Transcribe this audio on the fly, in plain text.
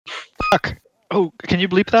Fuck. Oh, can you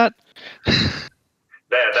bleep that?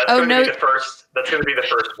 That's going to be the first. That's going to be the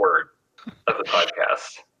first word of the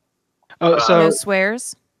podcast. Oh, so no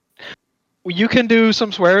swears. You can do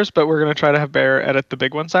some swears, but we're going to try to have Bear edit the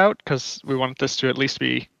big ones out because we want this to at least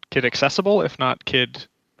be kid accessible, if not kid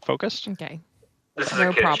focused. Okay. This is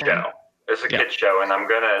a kid show. This is a kid show, and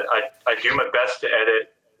I do my best to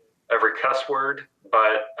edit every cuss word,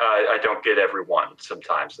 but I don't get every one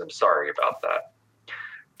sometimes. I'm sorry about that.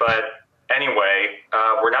 But anyway,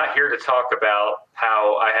 we're not here to talk about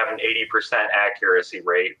how I have an 80% accuracy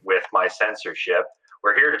rate with my censorship.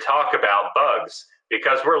 We're here to talk about bugs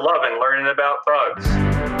because we're loving learning about bugs.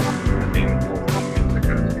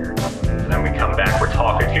 And then we come back, we're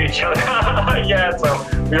talking to each other. Yeah, so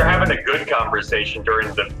we were having a good conversation during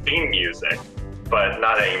the theme music, but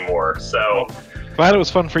not anymore. So glad it was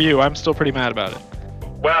fun for you. I'm still pretty mad about it.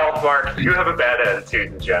 Well, Mark, you have a bad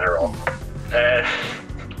attitude in general. And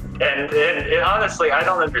honestly, I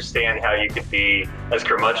don't understand how you could be as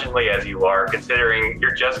curmudgeonly as you are, considering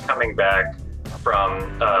you're just coming back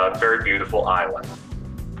from a very beautiful island.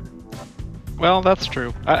 Well, that's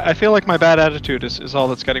true. I feel like my bad attitude is all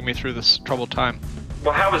that's getting me through this troubled time.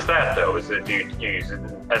 Well, how is that, though? Do you use it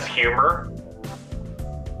as humor?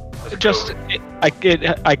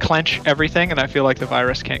 I clench everything, and I feel like the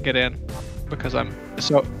virus can't get in because I'm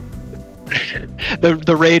so...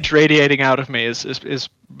 the rage radiating out of me is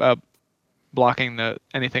blocking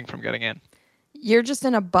anything from getting in. You're just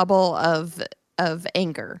in a bubble of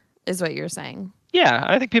anger, is what you're saying. Yeah,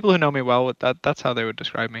 I think people who know me well, that's how they would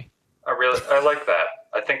describe me. I like that.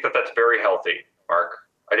 I think that that's very healthy, Mark.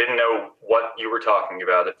 I didn't know what you were talking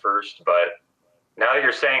about at first, but now that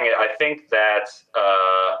you're saying it, I think that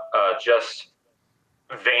just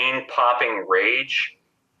vein-popping rage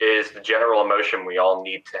is the general emotion we all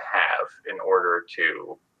need to have in order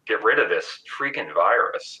to get rid of this freaking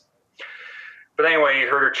virus. But anyway, you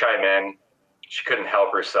heard her chime in. She couldn't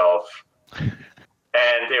help herself. And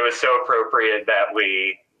it was so appropriate that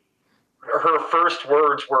her first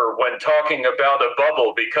words were when talking about a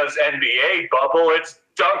bubble, because NBA bubble, it's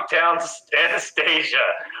Dunktown Anastasia.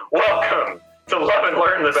 Welcome to Love and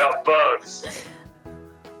Learn About Bugs.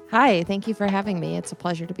 Hi, thank you for having me. It's a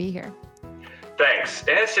pleasure to be here. Thanks.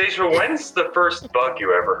 Anastasia, when's the first bug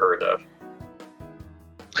you ever heard of?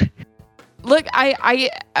 Look,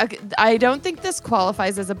 I don't think this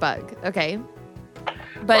qualifies as a bug, okay?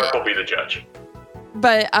 But Mark will be the judge.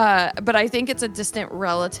 But I think it's a distant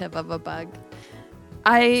relative of a bug.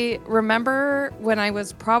 I remember when I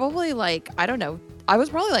was probably I was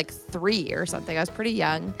probably like 3 or something. I was pretty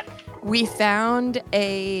young. We found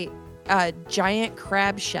a giant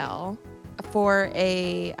crab shell for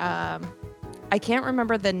I can't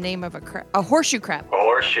remember the name of a horseshoe crab. A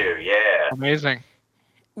horseshoe, yeah. Amazing.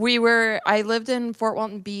 I lived in Fort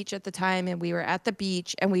Walton Beach at the time, and we were at the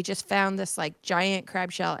beach, and we just found this like giant crab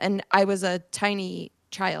shell, and I was a tiny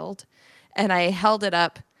child, and I held it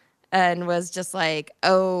up and was just like,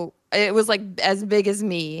 oh, it was like as big as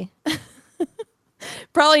me.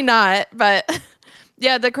 Probably not, but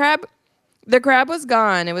yeah, the crab was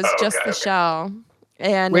gone. It was just the shell.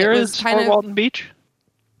 And where it was is Fort Walton Beach?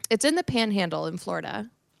 It's in the Panhandle in Florida.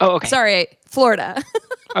 Oh, okay. Sorry, Florida.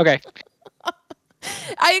 Okay.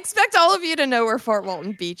 I expect all of you to know where Fort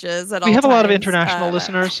Walton Beach is at all times. We have a lot of international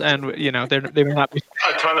listeners, and they may not be.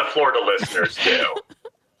 A ton of Florida listeners too.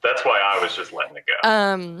 That's why I was just letting it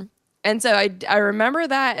go. And so I remember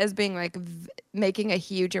that as being like making a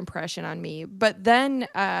huge impression on me. But then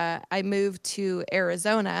I moved to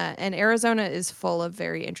Arizona, and Arizona is full of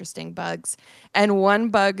very interesting bugs. And one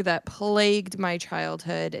bug that plagued my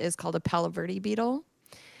childhood is called a Palo Verde beetle.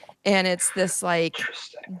 And it's this like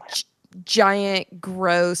giant,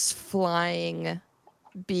 gross, flying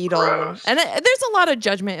beetle. Gross. And there's a lot of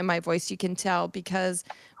judgment in my voice, you can tell, because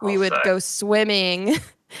we would go swimming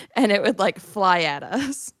and it would like fly at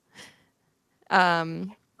us.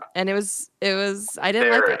 And it was I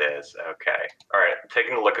didn't like it. There it is. Okay. All right.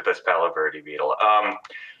 Taking a look at this Palo Verde beetle.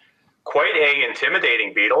 Quite a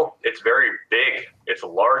intimidating beetle. It's very big. It's a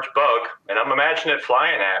large bug, and I'm imagining it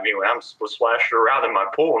flying at me when I'm splashing around in my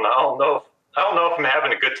pool, and I don't know if I'm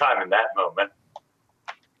having a good time in that moment.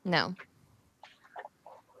 No.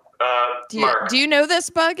 Mark. Do you know this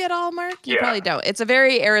bug at all, Mark? You Yeah. probably don't. It's a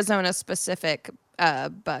very Arizona-specific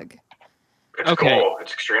bug. It's cool.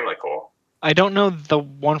 It's extremely cool. I don't know the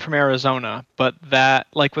one from Arizona, but that,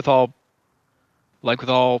 like with almost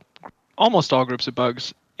all groups of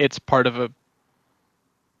bugs, it's part of a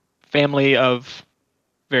family of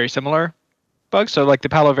very similar bugs. So like the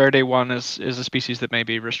Palo Verde one is a species that may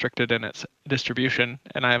be restricted in its distribution,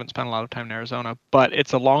 and I haven't spent a lot of time in Arizona, but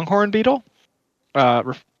it's a longhorn beetle,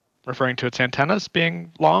 referring to its antennas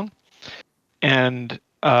being long. And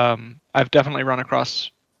I've definitely run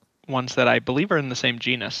across ones that I believe are in the same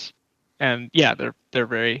genus. And yeah, they're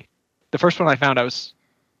very. The first one I found, I was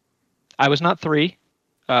not 3.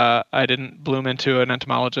 I didn't bloom into an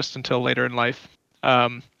entomologist until later in life.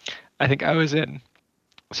 I think I was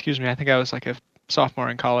like a sophomore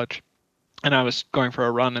in college, and I was going for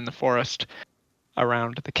a run in the forest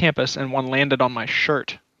around the campus, and one landed on my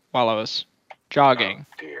shirt while I was jogging.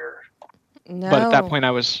 Oh, dear. No. But at that point,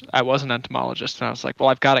 I was an entomologist, and I was like, well,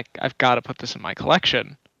 I've got to put this in my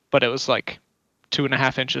collection. But it was like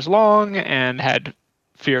 2.5 inches long and had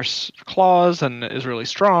fierce claws and is really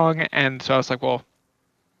strong, and so I was like, well,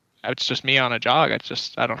 it's just me on a jog.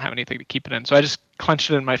 I don't have anything to keep it in, so I just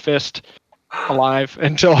clenched it in my fist, alive,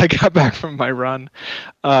 until I got back from my run.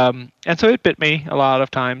 And so it bit me a lot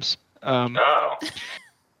of times. Oh.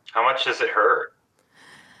 How much does it hurt?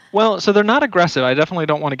 Well, so they're not aggressive. I definitely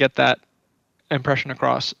don't want to get that impression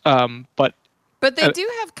across. But they do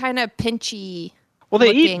have kind of pinchy. Well, they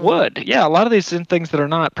looking... eat wood. Yeah, a lot of these things that are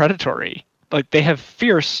not predatory, like they have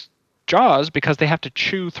fierce jaws because they have to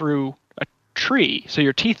chew through a tree. So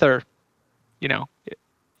your teeth are,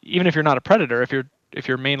 even if you're not a predator, if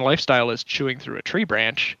your main lifestyle is chewing through a tree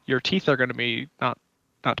branch, your teeth are going to be not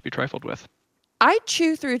to be trifled with. I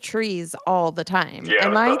chew through trees all the time, yeah,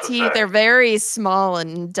 and my teeth are very small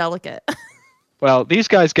and delicate. Well, these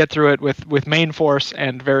guys get through it with main force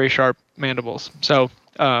and very sharp mandibles. So,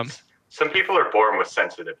 some people are born with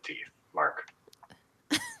sensitive teeth, Mark.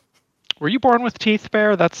 Were you born with teeth,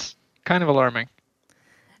 Bear? That's kind of alarming.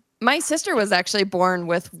 My sister was actually born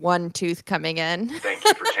with one tooth coming in. Thank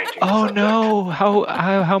you for changing the Oh subject. no!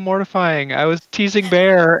 How mortifying! I was teasing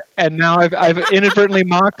Bear, and now I've inadvertently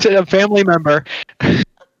mocked a family member.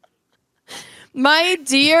 My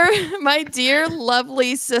dear,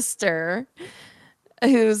 lovely sister,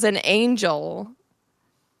 who's an angel.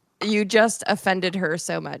 You just offended her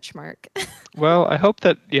so much, Mark. Well, I hope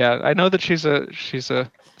that I know that she's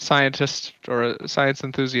a scientist or a science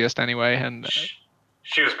enthusiast anyway, and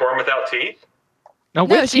she was born without teeth? No,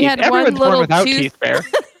 with she teeth. had Everyone's one born little without tooth. teeth, Bear.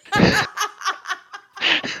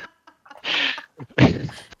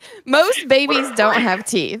 Most babies don't have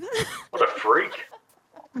teeth. What a freak.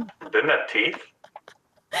 Didn't have teeth?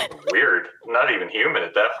 Weird. Not even human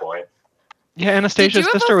at that point. Yeah,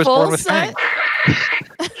 Anastasia's sister was born with fangs.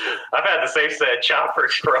 I've had the same set of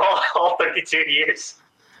choppers for all 32 years.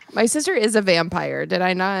 My sister is a vampire. Did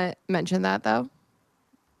I not mention that, though?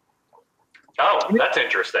 Oh, that's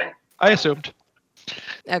interesting. I assumed.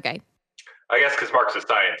 Okay. I guess because Mark's a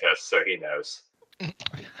scientist, so he knows.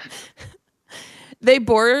 They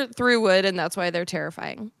bore through wood, and that's why they're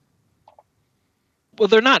terrifying. Well,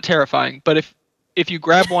 they're not terrifying, but if you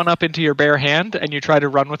grab one up into your bare hand and you try to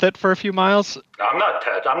run with it for a few miles, I'm not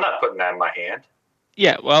putting that in my hand.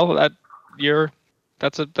 Yeah, well,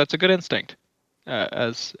 that's a good instinct,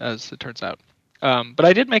 as it turns out. But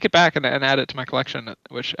I did make it back and add it to my collection,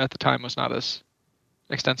 which at the time was not as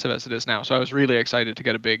extensive as it is now. So I was really excited to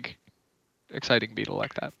get a big, exciting beetle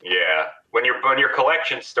like that. Yeah, when your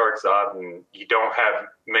collection starts up and you don't have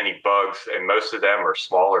many bugs, and most of them are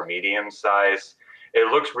small or medium size, it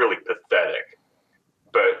looks really pathetic.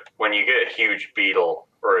 But when you get a huge beetle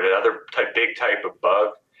or another big type of bug,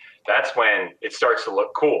 that's when it starts to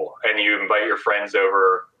look cool. And you invite your friends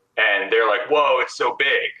over, and they're like, "Whoa, it's so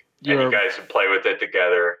big!" And you guys can play with it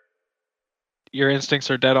together. Your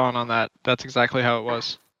instincts are dead on that. That's exactly how it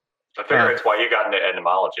was. I figure it's why you got into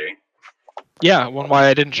entomology. Yeah, why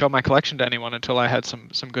I didn't show my collection to anyone until I had some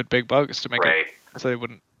good big bugs to make right. it, so they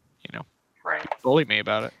wouldn't, right. bully me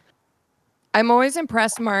about it. I'm always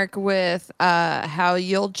impressed, Mark, with how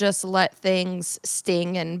you'll just let things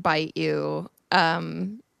sting and bite you,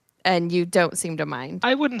 and you don't seem to mind.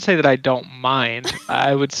 I wouldn't say that I don't mind.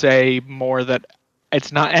 I would say more that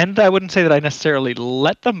it's not, and I wouldn't say that I necessarily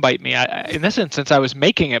let them bite me. In this instance, I was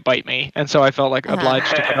making it bite me, and so I felt like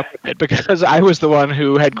obliged to put up with it because I was the one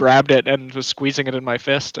who had grabbed it and was squeezing it in my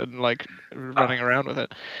fist and like running around with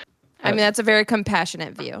it. I mean, that's a very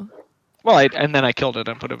compassionate view. Well, and then I killed it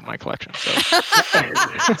and put it in my collection. So, so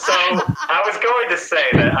I was going to say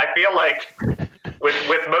that I feel like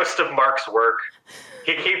with most of Mark's work,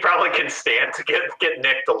 he probably can stand to get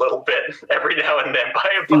nicked a little bit every now and then by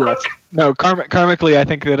a bug. Yes. No, karmically, I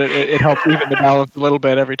think that it helps even the balance a little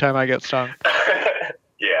bit every time I get stung.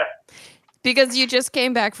 Yeah. Because you just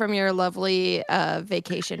came back from your lovely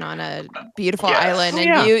vacation on a beautiful Yes. island,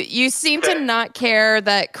 and you seem to not care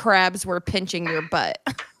that crabs were pinching your butt.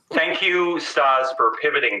 Thank you, Stas, for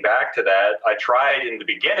pivoting back to that. I tried in the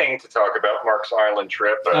beginning to talk about Mark's Island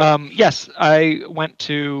trip, but Yes, I went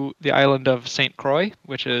to the island of St. Croix,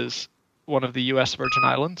 which is one of the U.S. Virgin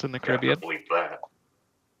Islands in the I Caribbean. can't believe that.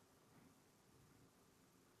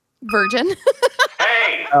 Virgin.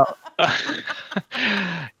 Hey!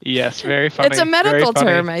 Yes, very funny. It's a very medical funny.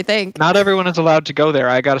 term, I think. Not everyone is allowed to go there.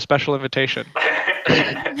 I got a special invitation.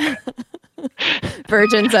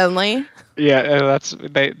 Virgins only. Yeah,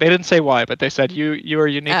 they didn't say why, but they said you are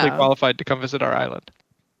uniquely Oh. qualified to come visit our island.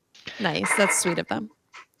 Nice. That's sweet of them.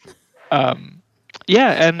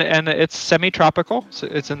 Yeah, and it's semi-tropical. So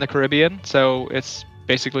it's in the Caribbean, so it's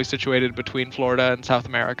basically situated between Florida and South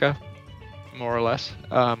America, more or less.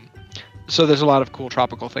 So there's a lot of cool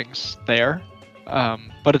tropical things there,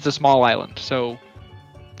 but it's a small island, so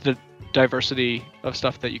the diversity of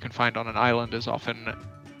stuff that you can find on an island is often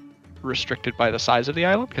restricted by the size of the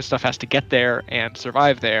island, because stuff has to get there and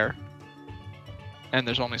survive there, and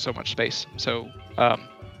there's only so much space. So, but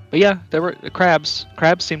yeah, there were crabs.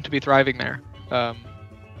 Crabs seem to be thriving there.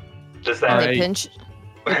 Does And that they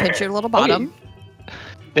pinch your little bottom.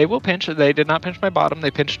 They will pinch. They did not pinch my bottom. They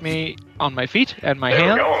pinched me on my feet and my they were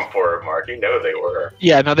hands. going for it, Mark? You know they were.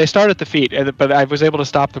 Yeah, no, they start at the feet, but I was able to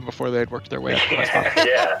stop them before they had worked their way up to my bottom.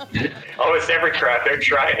 Yeah. Almost every crab, they're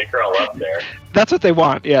trying to crawl up there. That's what they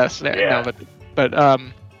want. Yes. Yeah. No, but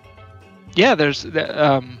yeah. There's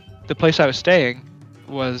the place I was staying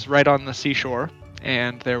was right on the seashore,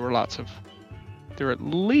 and there were at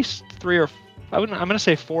least I'm gonna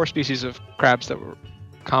say 4 species of crabs that were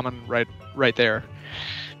common right there.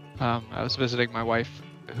 I was visiting my wife,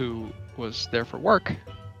 who was there for work,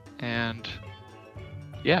 and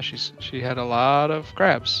yeah, she had a lot of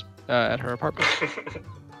crabs at her apartment.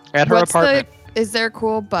 Is there a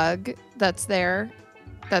cool bug that's there?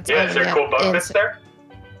 That's Yeah, is there a cool bug in- that's there?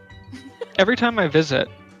 Every time I visit,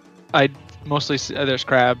 I mostly see, there's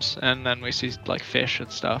crabs, and then we see like fish and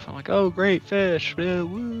stuff. I'm like, oh, great fish!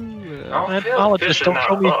 Woo! I'm an entomologist. Fish and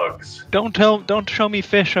not bugs. Don't show me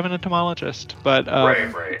fish. I'm an entomologist. But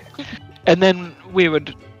Right. and then we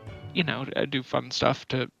would, do fun stuff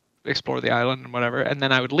to explore the island and whatever. And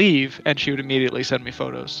then I would leave, and she would immediately send me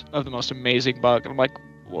photos of the most amazing bug. And I'm like,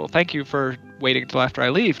 well, thank you for waiting until after I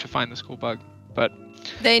leave to find this cool bug. But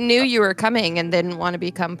They knew you were coming and didn't want to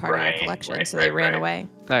become part of Right, your collection, right, so they right, ran right. away.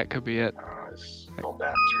 that could be it. Oh, those little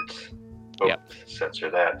bastards. Oh, Yep. Censor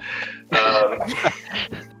that.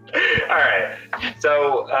 All right.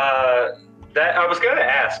 So that I was going to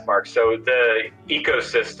ask, Mark. So the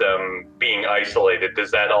ecosystem being isolated,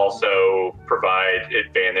 does that also provide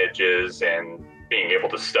advantages in being able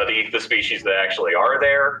to study the species that actually are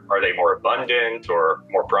there? Are they more abundant or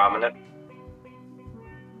more prominent?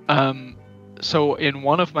 So in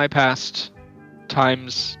one of my past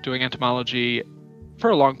times doing entomology, for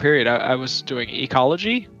a long period, I was doing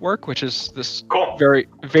ecology work, which is this Cool. very,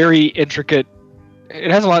 very intricate.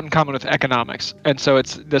 It has a lot in common with economics, and so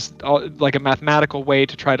it's this like a mathematical way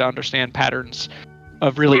to try to understand patterns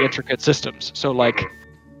of really intricate systems. So like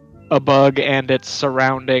a bug and its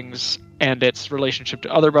surroundings and its relationship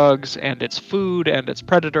to other bugs and its food and its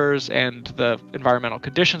predators and the environmental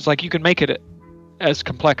conditions. Like you can make it as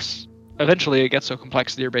complex. Eventually it gets so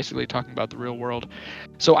complex that you're basically talking about the real world.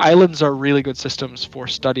 So islands are really good systems for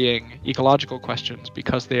studying ecological questions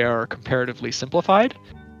because they are comparatively simplified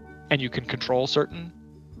and you can control certain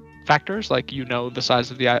factors. Like the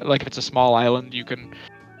size of the island. Like if it's a small island,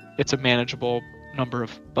 it's a manageable number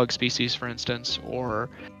of bug species, for instance, or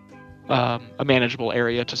a manageable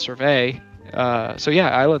area to survey. So yeah,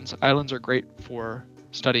 islands are great for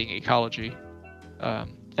studying ecology.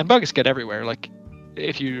 And bugs get everywhere. Like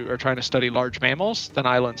if you are trying to study large mammals, then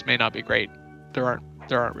islands may not be great. There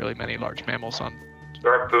aren't really many large mammals on.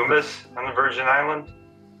 There are pumas on the Virgin Island.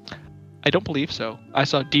 I don't believe so. I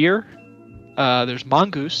saw deer. There's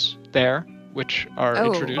mongoose there, which are Oh.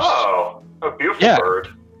 introduced. Oh, a beautiful Yeah. bird.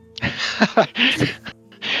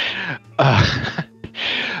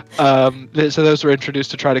 So those were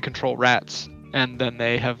introduced to try to control rats, and then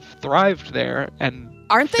they have thrived there, and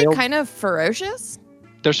Aren't they failed- kind of ferocious?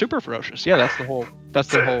 They're super ferocious. Yeah, that's the whole.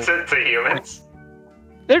 To humans.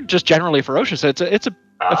 They're just generally ferocious. It's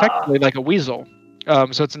Ah. effectively like a weasel.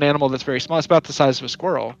 So it's an animal that's very small. It's about the size of a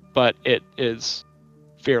squirrel, but it is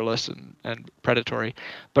fearless and predatory.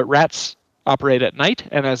 But rats operate at night,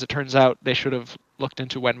 and as it turns out, they should have looked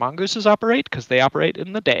into when mongooses operate because they operate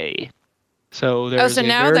in the day. So there's so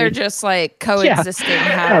now they're just like coexisting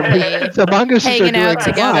happily, the mongooses hanging are doing out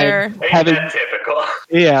together. fine, Ain't having that typical?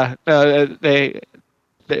 yeah,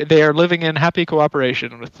 they are living in happy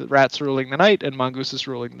cooperation with the rats ruling the night and mongooses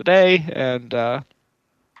ruling the day, and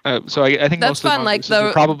So I think That's most of the fun, like mongooses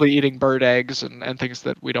are probably eating bird eggs and things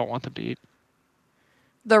that we don't want them to eat.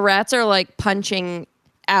 The rats are like punching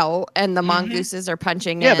out, and the Mhm. mongooses are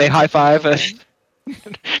punching Yeah, in. they high five. taking Yeah,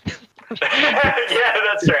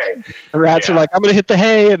 that's right. The rats are Yeah. like, I'm gonna hit the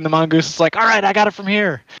hay, and the mongoose is like, all right, I got it from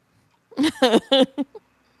here. over.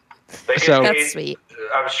 They get So- paid, That's sweet.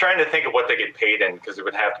 I was trying to think of what they get paid in because it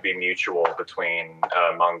would have to be mutual between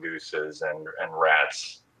mongooses and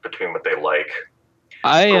rats between what they like.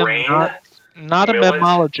 I am Grain, not a millet.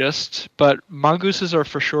 mammologist, but mongooses are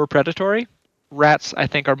for sure predatory. Rats, I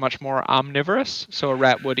think, are much more omnivorous. So a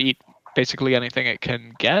rat would eat basically anything it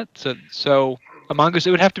can get. So a mongoose,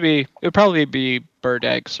 it would probably be bird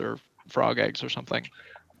eggs or frog eggs or something,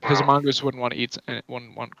 because a mongoose wouldn't want to eat,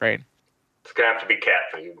 wouldn't want grain. It's gonna have to be cat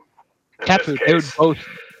food. in Cat this food. They would case. both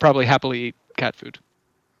probably happily eat cat food.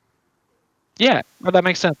 Yeah, well, that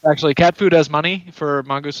makes sense. Actually, cat food has money for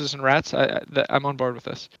mongooses and rats. I'm on board with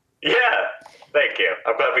this. Yeah, thank you.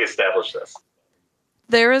 I'm glad we established this.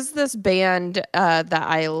 There is this band that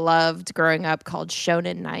I loved growing up called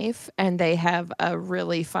Shonen Knife, and they have a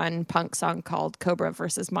really fun punk song called Cobra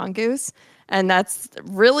versus Mongoose. And that's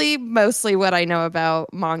really mostly what I know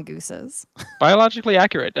about mongooses. Biologically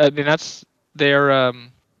accurate. I mean, that's their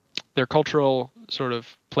cultural sort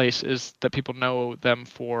of place is that people know them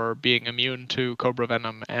for being immune to cobra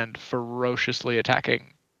venom and ferociously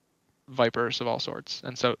attacking vipers of all sorts.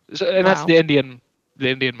 And that's Wow. the Indian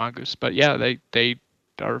mongoose. But yeah, they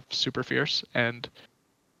are super fierce and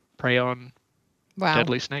prey on Wow.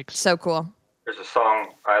 deadly snakes. So cool. There's a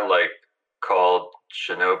song I like called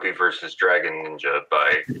Shinobi versus Dragon Ninja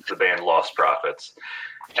by the band Lost Prophets.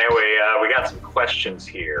 Anyway, we got some questions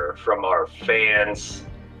here from our fans.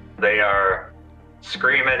 They are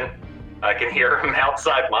screaming. I can hear them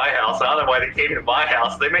outside my house. I don't know why they came to my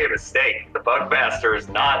house. They made a mistake. The Bugmaster is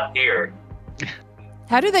not here.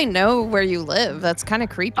 How do they know where you live? That's kind of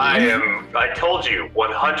creepy. I told you,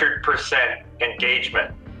 100%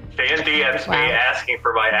 engagement. Fan DMs Wow. me asking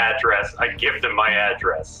for my address. I give them my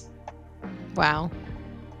address. Wow.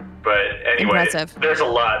 But anyway, Impressive. there's a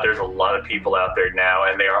lot of people out there now,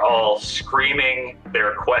 and they are all screaming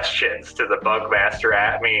their questions to the Bugmaster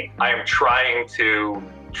at me. I am trying to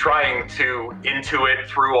intuit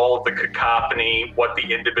through all of the cacophony what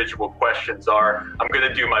the individual questions are. I'm going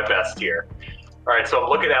to do my best here. All right, so I'm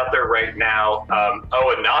looking out there right now.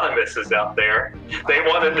 Anonymous is out there. They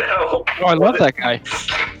want to know. Oh, I love that guy.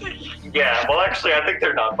 Yeah, well, actually, I think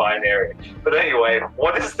they're non-binary. But anyway,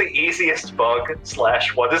 what is the easiest bug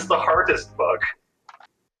 / what is the hardest bug?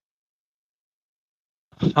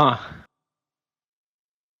 Huh.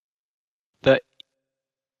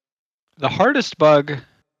 The hardest bug,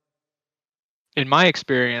 in my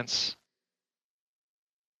experience,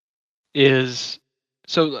 is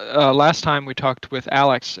last time we talked with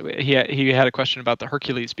Alex, he had a question about the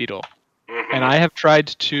Hercules beetle. Mm-hmm. And I have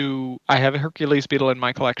a Hercules beetle in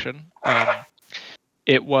my collection.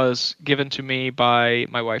 It was given to me by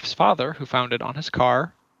my wife's father, who found it on his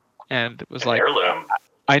car, and it was like, heirloom.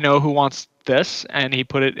 I know who wants this, and he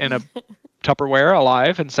put it in a Tupperware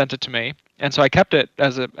alive and sent it to me. And so I kept it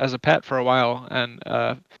as a pet for a while, and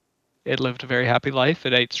it lived a very happy life.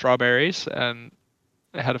 It ate strawberries and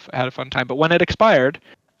it had a fun time. But when it expired,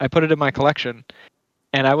 I put it in my collection,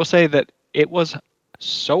 and I will say that it was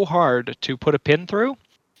so hard to put a pin through.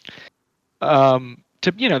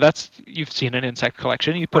 That's, you've seen an insect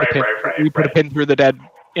collection. You put a pin through the dead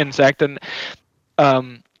insect, and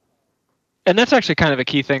that's actually kind of a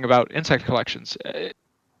key thing about insect collections.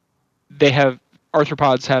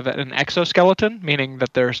 Arthropods have an exoskeleton, meaning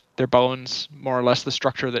that their bones, more or less the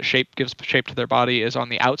structure that gives shape to their body, is on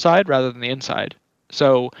the outside rather than the inside.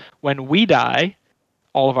 So when we die,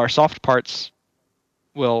 all of our soft parts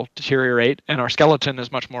will deteriorate, and our skeleton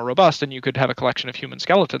is much more robust, and you could have a collection of human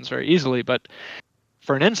skeletons very easily. But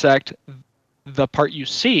for an insect, the part you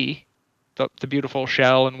see, the beautiful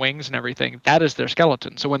shell and wings and everything, that is their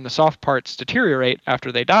skeleton. So when the soft parts deteriorate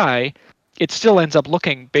after they die, it still ends up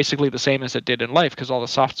looking basically the same as it did in life, because all the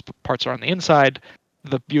soft parts are on the inside,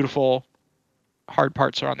 the beautiful hard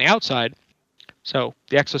parts are on the outside. So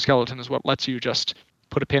the exoskeleton is what lets you just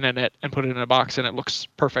put a pin in it and put it in a box, and it looks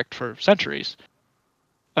perfect for centuries.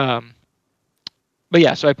 But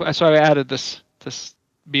yeah, so I added this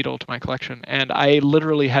beetle to my collection, and I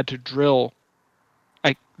literally had to drill.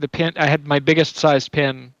 The pin, I had my biggest sized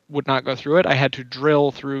pin would not go through it. I had to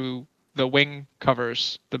drill through the wing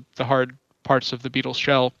covers, the hard parts of the beetle's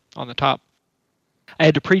shell on the top. I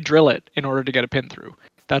had to pre-drill it in order to get a pin through.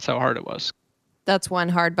 That's how hard it was. That's one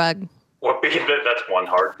hard bug. That's one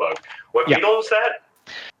hard bug. What Yeah. beetle was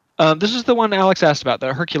that? This is the one Alex asked about,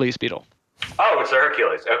 the Hercules beetle. Oh, it's the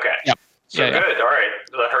Hercules. Okay. Yep. So Yeah, good. All right.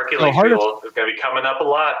 The Hercules So hardest- beetle is going to be coming up a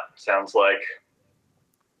lot. Sounds like.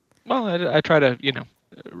 Well, I try to,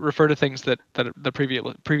 refer to things that the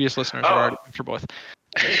previous listeners are already comfortable with.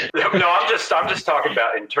 No, I'm just talking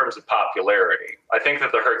about in terms of popularity. I think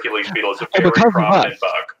that the Hercules beetle is a very because of prominent us.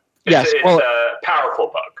 bug. Yes, It's well- a powerful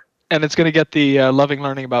bug. And it's going to get the loving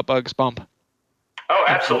learning about bugs bump. Oh,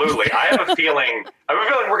 absolutely. I have a feeling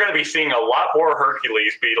we're going to be seeing a lot more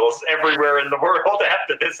Hercules beetles everywhere in the world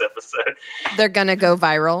after this episode. They're gonna go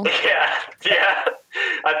viral. Yeah.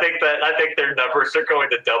 I think their numbers are going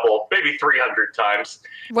to double, maybe 300 times.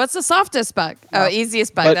 What's the softest bug? Oh,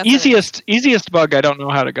 easiest bug. But That's what it is. easiest bug, I don't know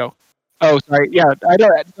how to go. Oh, sorry. Yeah, I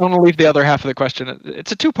don't want to leave the other half of the question.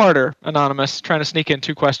 It's a two-parter, Anonymous, trying to sneak in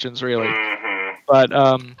two questions, really. Mm-hmm. But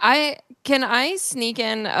Can I sneak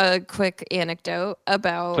in a quick anecdote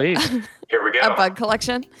about please. Here we go. a bug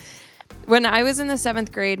collection? When I was in the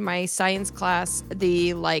 7th grade, my science class,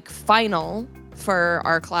 the final for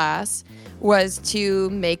our class was to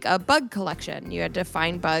make a bug collection. You had to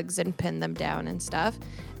find bugs and pin them down and stuff.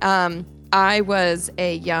 I was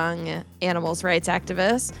a young animals rights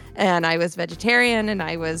activist, and I was vegetarian, and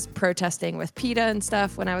I was protesting with PETA and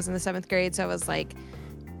stuff when I was in the 7th grade. So I was like,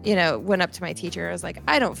 went up to my teacher. I was like,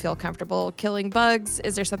 I don't feel comfortable killing bugs.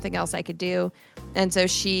 Is there something else I could do? And so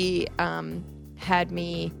she had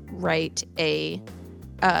me write a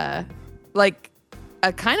kind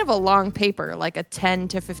of a long paper, like a 10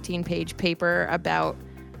 to 15 page paper about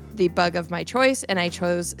the bug of my choice. And I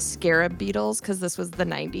chose scarab beetles because this was the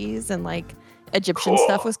 90s and like Egyptian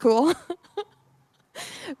stuff was cool.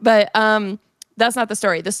 But that's not the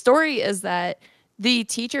story. The story is that the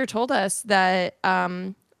teacher told us that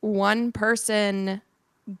one person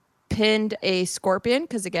pinned a scorpion,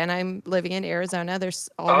 because again, I'm living in Arizona. There's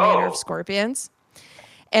all manner of scorpions.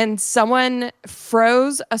 And someone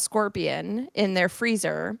froze a scorpion in their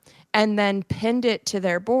freezer and then pinned it to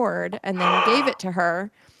their board and then gave it to her.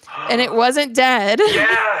 And it wasn't dead.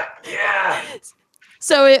 Yeah.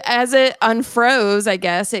 So as it unfroze, I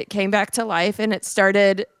guess, it came back to life and it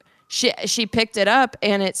started, she picked it up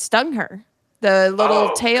and it stung her. The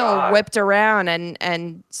little tail whipped around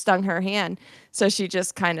and stung her hand. So she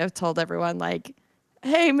just kind of told everyone like,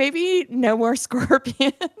 hey, maybe no more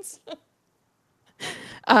scorpions.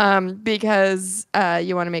 Because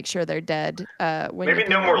you want to make sure they're dead. When Maybe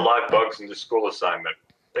no more live bugs in the school assignment.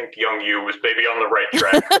 I think young you was maybe on the right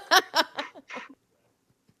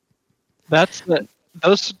track.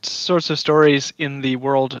 Those sorts of stories in the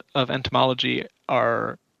world of entomology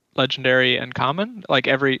are legendary and common. Like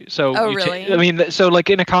really? So like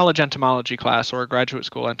in a college entomology class or a graduate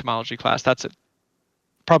school entomology class, that's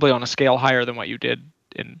probably on a scale higher than what you did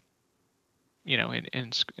in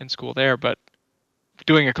school there. But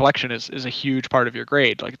doing a collection is a huge part of your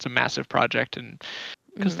grade. Like it's a massive project, and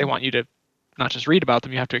because they want you to not just read about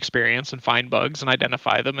them, you have to experience and find bugs and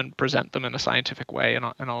identify them and present them in a scientific way and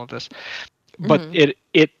all of this. But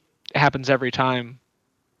it happens every time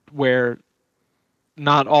where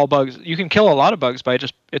not all bugs, you can kill a lot of bugs by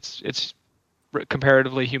just it's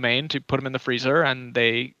comparatively humane to put them in the freezer and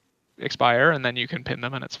they expire and then you can pin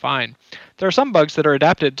them and it's fine. There are some bugs that are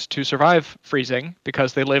adapted to survive freezing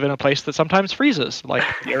because they live in a place that sometimes freezes, like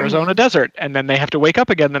the Arizona desert, and then they have to wake up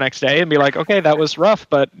again the next day and be like, okay, that was rough,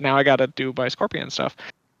 but now I got to do my scorpion stuff.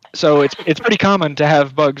 So it's pretty common to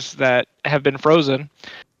have bugs that have been frozen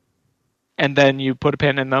and then you put a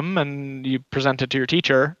pin in them and you present it to your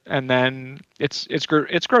teacher and then it's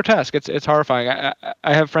grotesque. It's horrifying.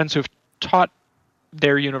 I have friends who've taught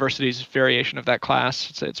their university's variation of that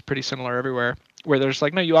class. It's pretty similar everywhere, where there's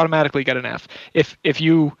like, no, you automatically get an F. If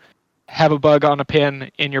you have a bug on a pin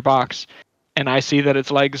in your box and I see that its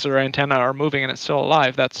legs or antenna are moving and it's still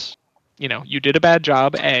alive, that's, you did a bad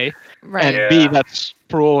job, A, right. and B, that's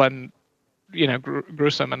cruel and,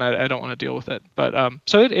 gruesome, and I don't want to deal with it. But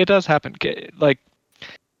so it does happen. Like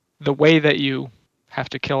the way that you have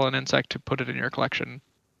to kill an insect to put it in your collection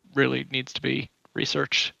really needs to be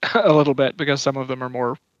researched a little bit because some of them are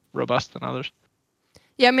more robust than others.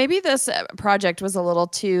 Yeah, maybe this project was a little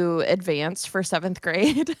too advanced for 7th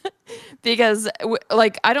grade because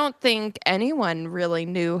I don't think anyone really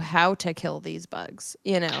knew how to kill these bugs.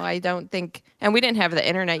 I don't think, and we didn't have the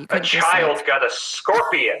internet. You A child got a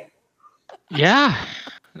scorpion. Yeah,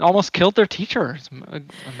 almost killed their teacher. It's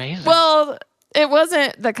amazing. Well, it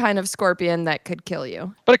wasn't the kind of scorpion that could kill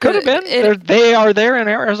you. But it could have been. They are there in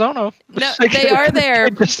Arizona. No, they are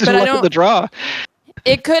there, but I don't. The draw.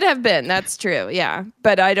 It could have been. That's true. Yeah,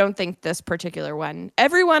 but I don't think this particular one.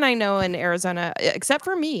 Everyone I know in Arizona, except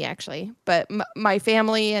for me, actually, but my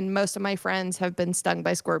family and most of my friends have been stung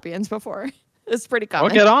by scorpions before. It's pretty common.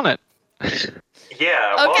 Well, get on it.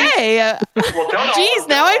 Yeah. Well, Okay. well, don't all Jeez, of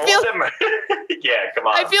now I all feel- of them- yeah, come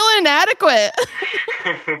on. I feel inadequate.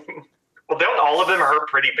 Well, don't all of them hurt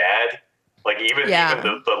pretty bad? Like even Yeah.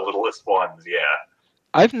 the littlest ones, yeah.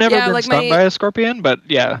 I've never Yeah, been like stung my- by a scorpion, but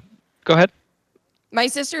yeah. Go ahead. My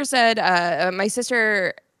sister said,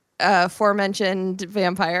 aforementioned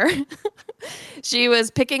vampire, she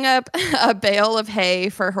was picking up a bale of hay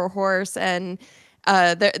for her horse, and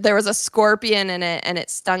there was a scorpion in it, and it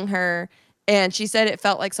stung her. And she said it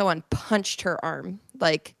felt like someone punched her arm.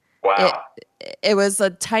 Like Wow. it was a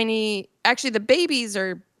tiny. Actually, the babies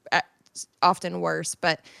are often worse,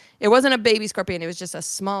 but it wasn't a baby scorpion. It was just a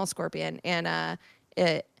small scorpion, and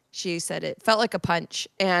she said it felt like a punch,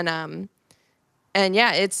 and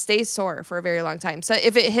yeah, it stays sore for a very long time. So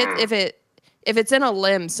if it hits, if it's in a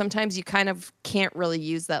limb, sometimes you kind of can't really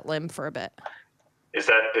use that limb for a bit. Is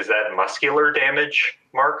that muscular damage,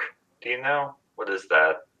 Mark? Do you know? What is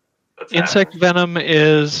that? That's Insect venom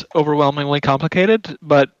is overwhelmingly complicated,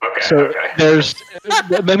 but Okay, so okay. there's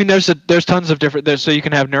tons of different. So you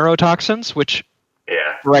can have neurotoxins, which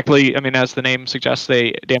Yeah. directly, I mean, as the name suggests,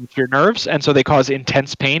 they damage your nerves, and so they cause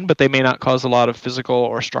intense pain, but they may not cause a lot of physical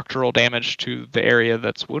or structural damage to the area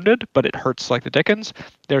that's wounded, but it hurts like the dickens.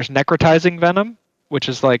 There's necrotizing venom, which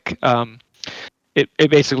is like it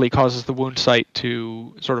basically causes the wound site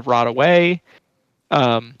to sort of rot away.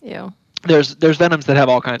 Yeah. There's venoms that have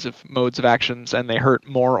all kinds of modes of actions, and they hurt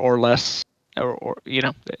more or less, or you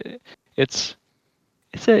know, it's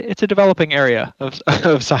a developing area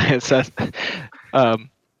of science.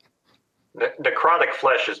 Necrotic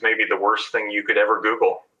flesh is maybe the worst thing you could ever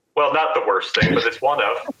Google. Well, not the worst thing, but it's one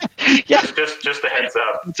of. Yeah, Just a heads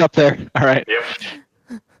up. it's up there. All right. Yep.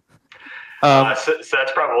 Um, So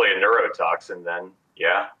that's probably a neurotoxin then.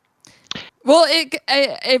 Yeah. Well,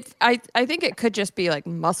 I think it could just be like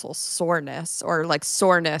muscle soreness or like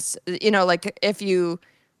soreness. You know, like if you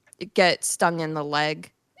get stung in the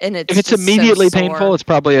leg and it's if it's just so immediately sore. painful, it's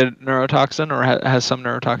probably a neurotoxin or has some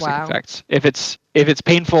neurotoxic Wow. effects. If it's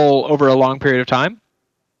painful over a long period of time,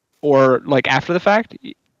 or like after the fact,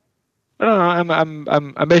 I don't know.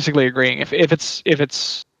 I'm basically agreeing. If it's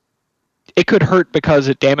it could hurt because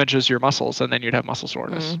it damages your muscles, and then you'd have muscle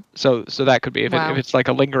soreness. So that could be if Wow. it's like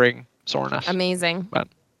a lingering soreness. Amazing.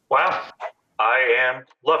 Wow. I am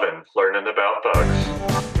loving learning about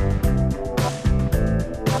bugs.